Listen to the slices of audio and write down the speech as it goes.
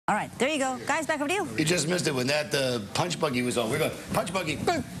All right, there you go. Guys, back over to you. You just missed it when that punch buggy was on. We're going, punch buggy,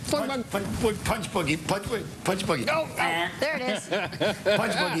 punch buggy, punch buggy. Oh, there it is.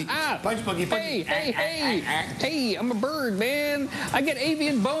 Punch buggy, punch buggy. Hey, I'm a bird, man. I get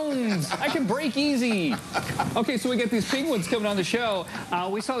avian bones. I can break easy. Okay, so we get these penguins coming on the show.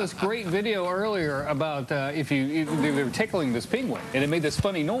 We saw this great video earlier about if they were tickling this penguin, and it made this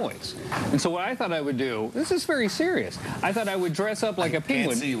funny noise. And so what I thought I would do, this is very serious, I thought I would dress up like a penguin. I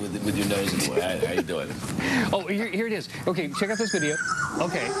can't see you with your nose in the way. How you doing? Oh, here it is. Okay, check out this video.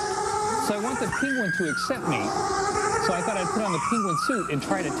 Okay, so I want the penguin to accept me. So I thought I'd put on the penguin suit and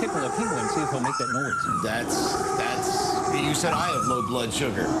try to tickle a penguin, see if he'll make that noise. That's. You said I have low blood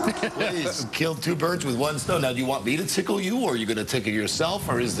sugar. Please, kill two birds with one stone. Now, do you want me to tickle you, or are you going to tickle yourself,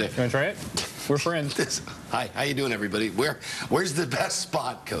 or is there? You want to try it? We're friends. Hi, how you doing, everybody? Where's the best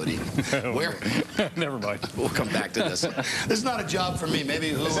spot, Cody? Where? Never mind. We'll come back to this. This is not a job for me. Maybe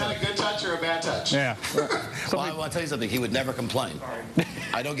who? Is that a good touch or a bad touch? Yeah. Well, I want to tell you something. He would never complain.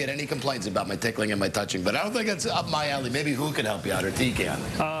 I don't get any complaints about my tickling and my touching, but I don't think it's up my alley. Maybe who can help you out, or T can.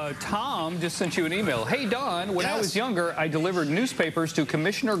 Tom just sent you an email. Hey, Don, when I was younger, I delivered newspapers to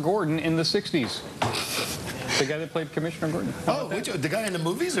Commissioner Gordon in the 60s. The guy that played Commissioner Gordon. Oh, the guy in the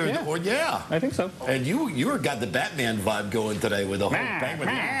movies? Yeah. I think so. And you got the Batman vibe going today with the whole penguin.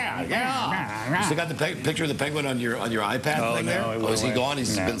 Yeah. You still got the picture of the penguin on your iPad thing there? Oh, is he gone?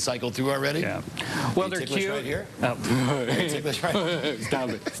 He's been cycled through already? Yeah. Well, they're cute. Right here? Oh. Ticklish right Stop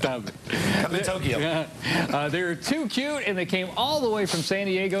it. Come to Tokyo. They're too cute, and they came all the way from San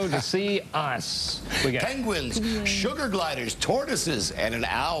Diego to see us. We got penguins, sugar gliders, tortoises, and an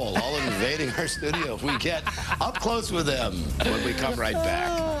owl all invading our studio. We get up close with them when we come right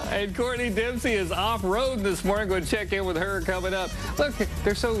back. And Courtney Dempsey is off-road this morning. Going to check in with her coming up. Look,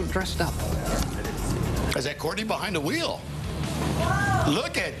 they're so dressed up. Is that Courtney behind the wheel?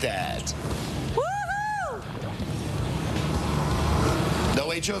 Look at that. Woohoo!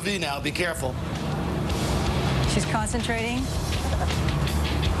 No HOV now. Be careful. She's concentrating.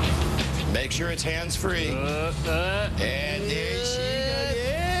 Make sure it's hands-free. And there she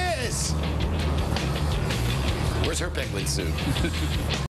is. Where's her penguin suit?